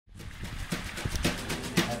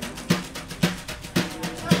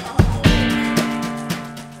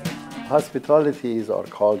Hospitality is our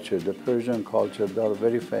culture. The Persian culture, they are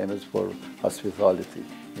very famous for hospitality.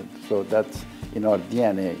 So that's in our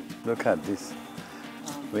DNA. Look at this.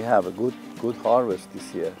 We have a good harvest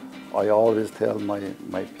this year. I always tell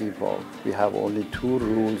my people, we have only 2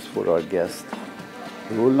 rules for our guests.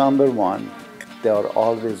 Rule number 1, they are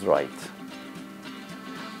always right.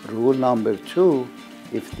 Rule number 2,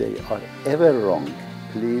 if they are ever wrong,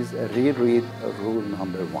 please reread rule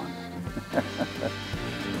number 1.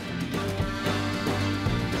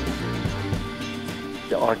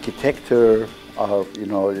 The architecture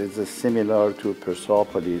is similar to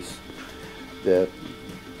Persepolis, the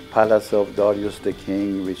palace of Darioush the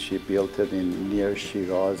king, which he built it in near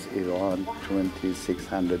Shiraz, Iran,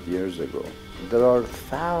 2,600 years ago. There are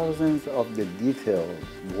thousands of the details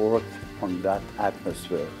worked on that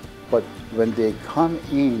atmosphere. But when they come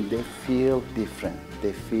in, they feel different.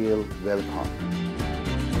 They feel welcome.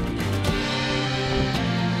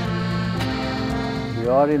 We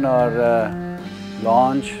are in our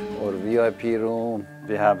lounge or VIP room.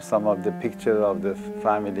 We have some of the pictures of the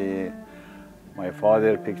family, my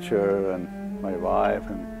father picture and my wife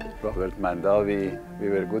and Robert Mandavi. We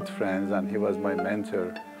were good friends and he was my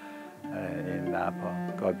mentor in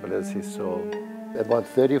Napa. God bless his soul. About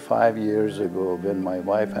 35 years ago, when my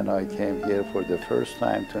wife and I came here for the first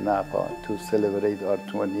time to Napa to celebrate our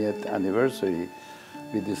 20th anniversary,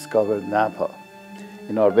 we discovered Napa.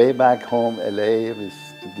 In our way back home, LA, we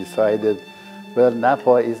decided, well,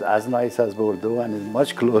 Napa is as nice as Bordeaux and is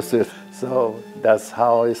much closer. So that's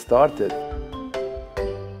how it started.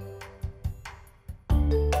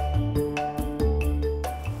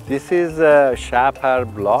 This is a Shapar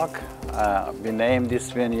block. We named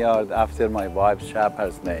this vineyard after my wife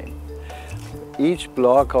Shapar's name. Each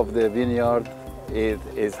block of the vineyard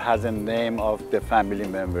has a name of the family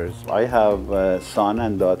members. I have a son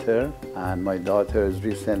and daughter, and my daughter has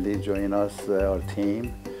recently joined us, our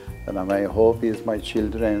team. And my hope is my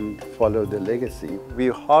children follow the legacy. We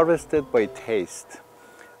harvest it by taste.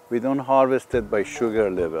 We don't harvest it by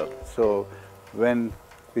sugar level. So when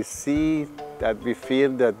we see that, we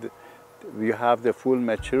feel that we have the full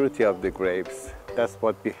maturity of the grapes, that's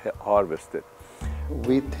what we harvested.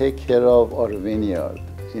 We take care of our vineyard.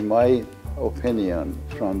 In my opinion,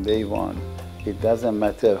 from day one, it doesn't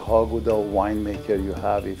matter how good a winemaker you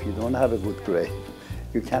have. If you don't have a good grape,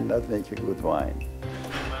 you cannot make a good wine.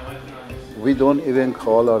 We don't even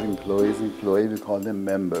call our employees, we call them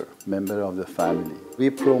member of the family. We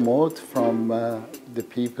promote from the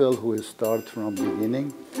people who start from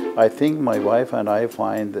beginning. I think my wife and I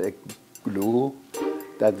find a glue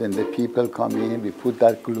that when the people come in, we put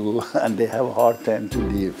that glue and they have a hard time to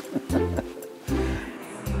leave.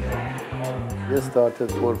 We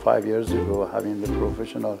started 4 or 5 years ago having the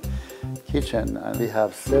professional kitchen, and we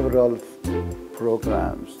have several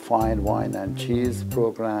programs, fine wine and cheese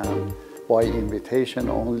program, by invitation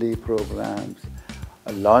only programs,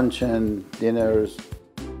 luncheon, dinners.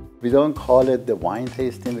 We don't call it the wine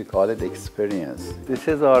tasting, we call it experience. This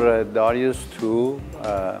is our Darioush 2.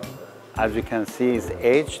 As you can see, it's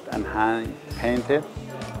aged and hand painted.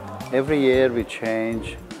 Every year we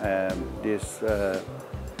change this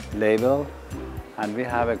label, and we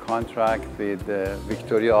have a contract with the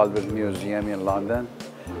Victoria Albert Museum in London.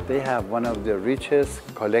 They have one of the richest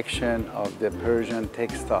collection of the Persian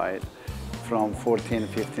textile from 14th,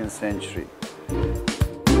 15th century.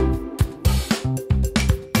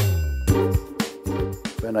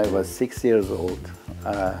 When I was 6 years old,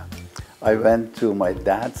 I went to my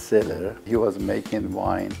dad's cellar. He was making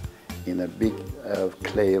wine in a big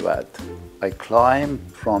clay vat. I climbed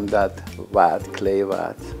from that clay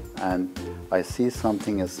vat, and I see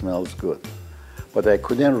something that smells good. But I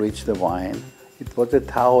couldn't reach the wine. It was a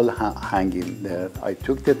towel hanging there. I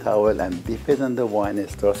took the towel and dipped it in the wine and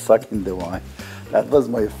started sucking the wine. That was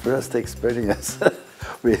my first experience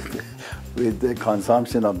with the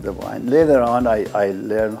consumption of the wine. Later on, I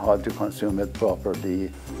learned how to consume it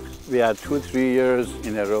properly. We had 2-3 years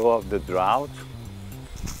in a row of the drought,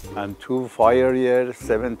 and 2 fire years,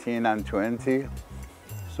 17 and 20.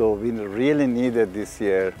 So we really needed this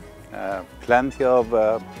year plenty of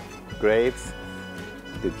grapes.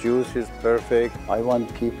 The juice is perfect. I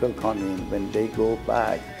want people coming, when they go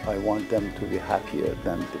back, I want them to be happier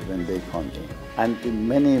than when they come in. And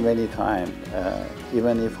many, many times,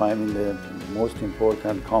 even if I'm in the most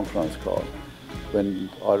important conference call,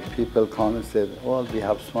 when our people come and say, oh, we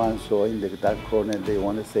have so-and-so in that corner, they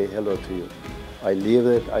want to say hello to you. I leave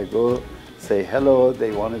it, I go say hello,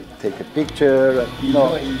 they want to take a picture.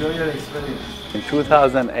 Enjoy your experience. In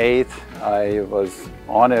 2008, I was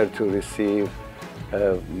honored to receive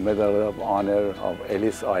a Medal of Honor of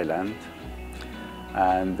Ellis Island.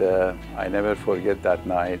 And I never forget that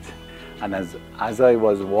night. And as I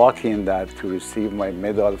was walking that to receive my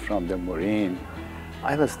medal from the Marine,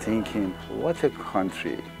 I was thinking, what a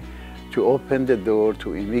country to open the door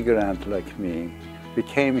to immigrants like me. We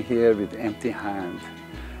came here with empty hand,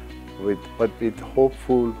 but with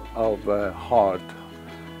hopeful of heart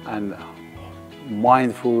and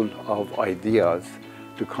mindful of ideas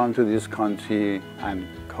to come to this country and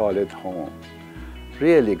call it home.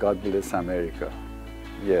 Really, God bless America.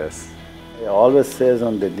 Yes. It always says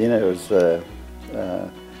on the dinners that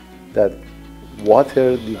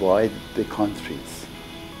water divides the countries,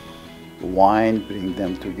 wine brings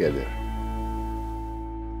them together.